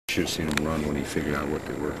Should have seen him run when he figured out what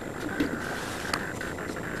they were.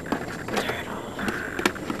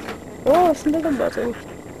 Oh, listen to them buzzing.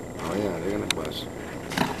 Oh yeah, they're gonna buzz.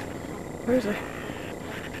 Where is he?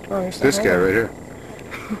 Oh, he's This guy right here.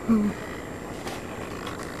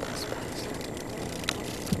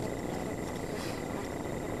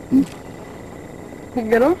 You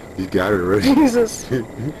get him? He's got it already. Jesus.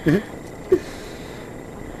 It's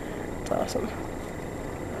awesome.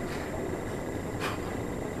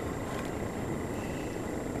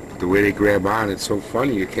 The way they grab on, it's so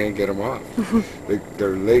funny, you can't get them off.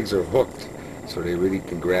 Their legs are hooked, so they really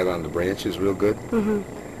can grab on the branches real good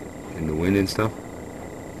in the wind and stuff.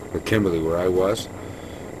 But Kimberly, where I was,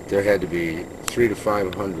 there had to be 300 to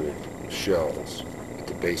 500 shells at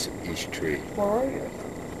the base of each tree. Where are you?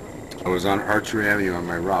 I was on Archer Avenue on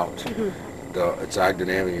my route. It's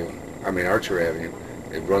Ogden Avenue, Archer Avenue.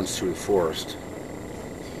 It runs through the forest.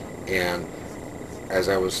 And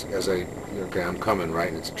okay, I'm coming, right,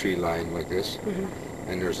 and it's a tree line like this,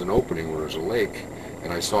 and there's an opening where there's a lake,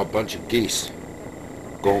 and I saw a bunch of geese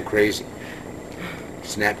going crazy,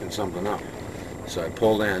 snapping something up. So I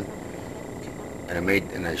pulled in,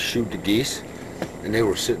 and I shooed the geese, and they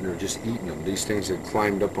were sitting there just eating them. These things had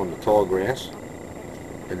climbed up on the tall grass,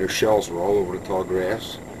 and their shells were all over the tall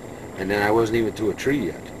grass, and then I wasn't even to a tree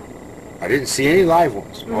yet. I didn't see any live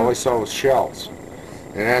ones. All I saw was shells.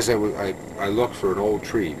 And as I looked for an old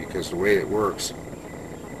tree, because the way it works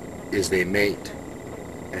is they mate,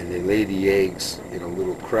 and they lay the eggs in a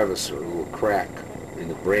little crevice or a little crack in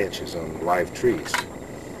the branches on live trees.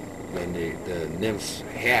 Then the nymphs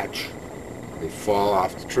hatch, they fall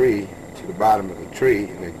off the tree to the bottom of the tree,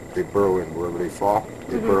 and they burrow in wherever they fall.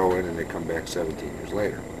 They burrow in and they come back 17 years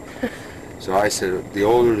later. So I said, the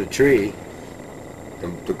older the tree,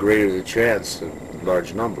 the greater the chance of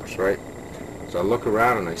large numbers, right? So I look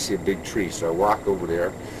around and I see a big tree, so I walk over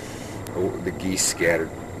there. The geese scattered.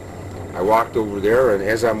 I walked over there, and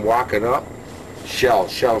as I'm walking up,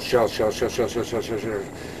 shells. There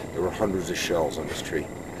were hundreds of shells on this tree.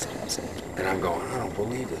 And I'm going, I don't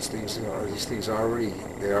believe this. These things already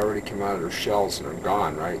came out of their shells and are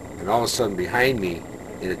gone, right? And all of a sudden, behind me,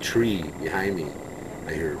 in a tree behind me,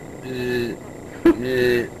 I hear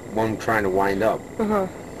one trying to wind up.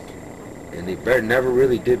 And they never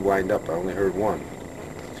really did wind up. I only heard one.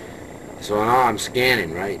 So now I'm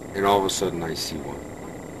scanning, right? And all of a sudden I see one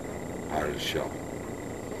out of the shell.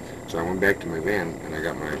 So I went back to my van and I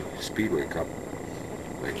got my Speedway cup.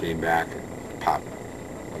 And I came back and popped.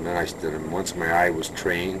 And then once my eye was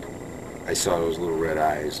trained, I saw those little red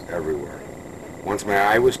eyes everywhere. Once my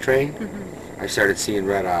eye was trained, I started seeing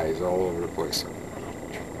red eyes all over the place.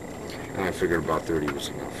 And I figured about 30 was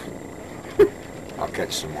enough. I'll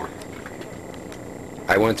catch some more.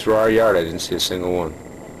 I went through our yard, I didn't see a single one.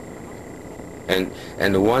 And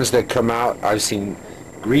the ones that come out, I've seen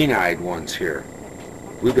green-eyed ones here.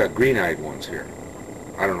 We've got green-eyed ones here.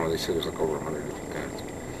 I don't know, they said there's like over 100 different kinds.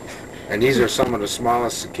 And these are some of the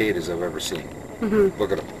smallest cicadas I've ever seen.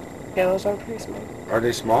 Look at them. Yeah, those are pretty small. Are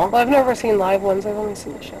they small? Well, I've never seen live ones, I've only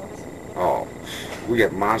seen the shells. Oh, we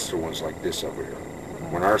get monster ones like this over here.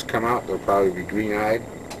 When ours come out, they'll probably be green-eyed.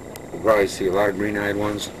 We'll probably see a lot of green-eyed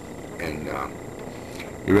ones. And,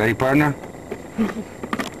 you ready, partner? You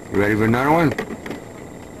ready for another one?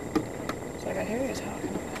 It's like I hear you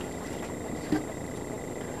talking.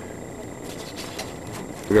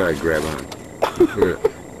 Look at that grab on. Look at it.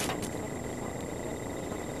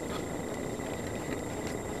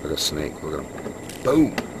 Like a snake. Look at him.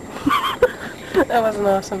 Boom! That was an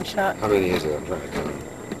awesome shot. How many is it? I'm trying to count them.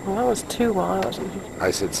 Well, that was 2 while I was in here.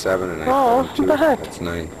 I said 7 and I what 2. the heck? That's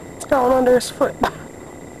 9. It's got one under his foot.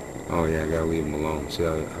 Oh yeah, I gotta leave him alone. See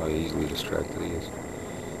how easily distracted he is?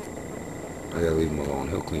 I gotta leave him alone.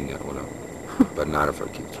 He'll clean that one up. But not if I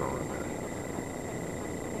keep throwing him at him.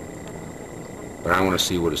 But I want to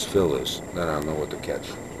see what his fill is. Then I'll know what to catch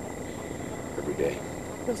every day.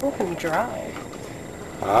 He's looking dry.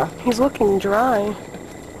 Huh? He's looking dry.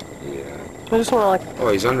 Yeah. I just want to like... Oh,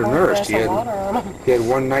 he's undernourished. He had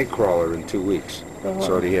one night crawler in 2 weeks.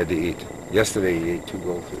 So he had to eat. Yesterday he ate 2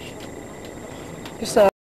 goldfish. Just